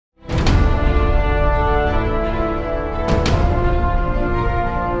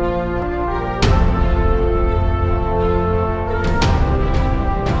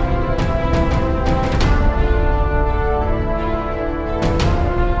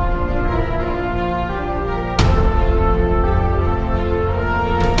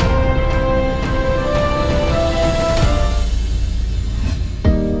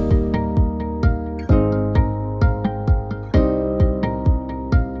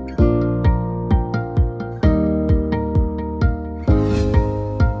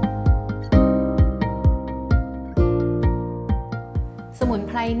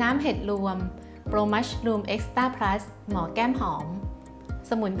น้ำเห็ดรวมโปรมัชรูมเอ็กซ์ตร้าพลัสหมอแก้มหอม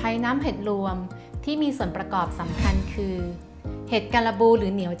สมุนไพรน้ำเห็ดรวมที่มีส่วนประกอบสำคัญคือเห็ดกาลาบูหรื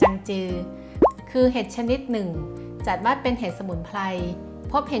อเหนียวจังจือคือเห็ดชนิดหนึ่งจัดว่าเป็นเห็ดสมุนไพร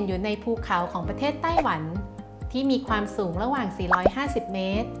พบเห็นอยู่ในภูเขาของประเทศไต้หวันที่มีความสูงระหว่าง450 เม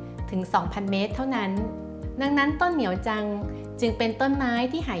ตรถึง 2,000 เมตรเท่านั้นดังนั้นต้นเหนียวจังจึงเป็นต้นไม้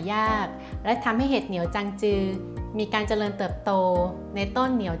ที่หายากและทำให้เห็ดเหนียวจังจือมีการเจริญเติบโตในต้น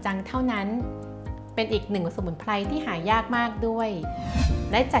เหนียวจังเท่านั้นเป็นอีกหนึ่งสมุนไพรที่หายากมากด้วย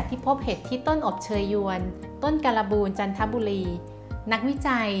และจากที่พบเห็ดที่ต้นอบเชยยวนต้นกาลาบูนจันทบุรีนักวิ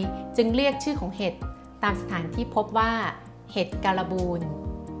จัยจึงเรียกชื่อของเห็ดตามสถานที่พบว่าเห็ดกาลาบูน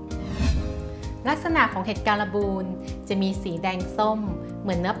ลักษณะของเห็ดกาลาบูนจะมีสีแดงส้มเห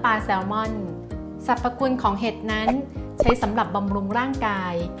มือนเนื้อปลาแซลมอนสรรพคุณของเห็ดนั้นใช้สำหรับบำรุงร่างกา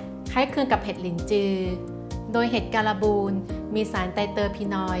ยคล้ายคลึงกับเห็ดหลินจือโดยเห็ดกาลาบูนมีสารไตรเตอร์พี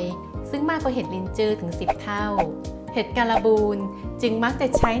นอยด์ซึ่งมากกว่าเห็ดหลินจือถึง10 เท่าเห็ดกาลาบูนจึงมักจะ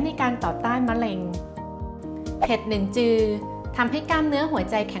ใช้ในการต่อต้านมะเร็งเห็ดหลินจือทำให้กล้ามเนื้อหัว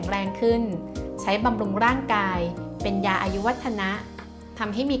ใจแข็งแรงขึ้นใช้บำรุงร่างกายเป็นยาอายุวัฒนะท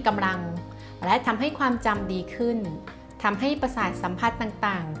ำให้มีกำลังและทำให้ความจำดีขึ้นทำให้ประสาทสัมผัส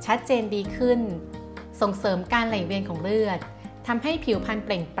ต่างๆชัดเจนดีขึ้นส่งเสริมการไหลเวียนของเลือดทำให้ผิวพรรณเป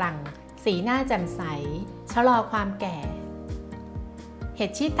ล่งปลั่งสีหน้าแจ่มใสชะลอความแก่เห็ด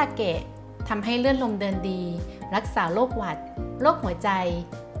ชิตาเกะทำให้เลือดลมเดินดีรักษาโรคหวัดโรคหัวใจ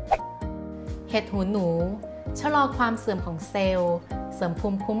เห็ดหูหนูชะลอความเสื่อมของเซลล์เสริมภู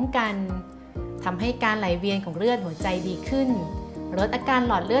มิคุ้มกันทำให้การไหลเวียนของเลือดหัวใจดีขึ้นลดอาการ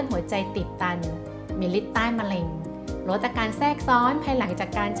หลอดเลือดหัวใจตีบตันมีฤทธิ์ต้านมะเร็งลดอาการแทรกซ้อนภายหลังจาก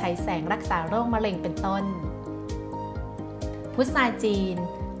การฉายแสงรักษาโรคมะเร็งเป็นต้นพุทราจีน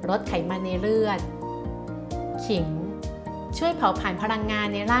ลดไขมันในเลือดขิงช่วยเผาผลาญพลังงาน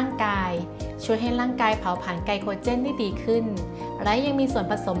ในร่างกายช่วยให้ร่างกายเผาผลาญไกลโคเจนได้ดีขึ้นและยังมีส่วน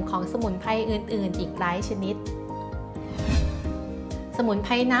ผสมของสมุนไพรอื่นๆอีกหลายชนิดสมุนไพ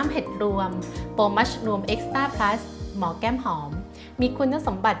รน้ำเห็ดรวมโปรมัชรูมเอ็กซ์ตร้าพลัสหมอแก้มหอมมีคุณส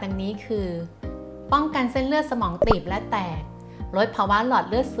มบัติดังนี้คือป้องกันเส้นเลือดสมองตีบและแตกลดภาวะหลอด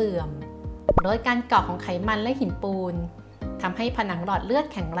เลือดเสื่อมลดการเกาะของไขมันและหินปูนทำให้ผนังหลอดเลือด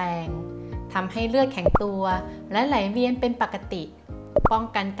แข็งแรงทำให้เลือดแข็งตัวและไหลเวียนเป็นปกติป้อง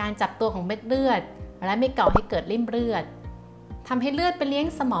กันการจับตัวของเม็ดเลือดและไม่ก่อให้เกิดริ่มเลือดทำให้เลือดไปเลี้ยง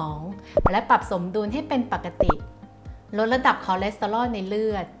สมองและปรับสมดุลให้เป็นปกติลดระดับคอเลสเตอรอลในเลื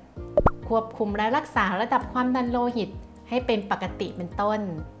อดควบคุมและรักษาระดับความดันโลหิตให้เป็นปกติเป็นต้น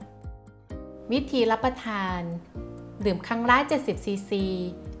วิธีรับประทานดื่มครั้งละ70 ซีซี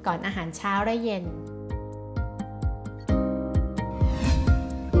ก่อนอาหารเช้าและเย็น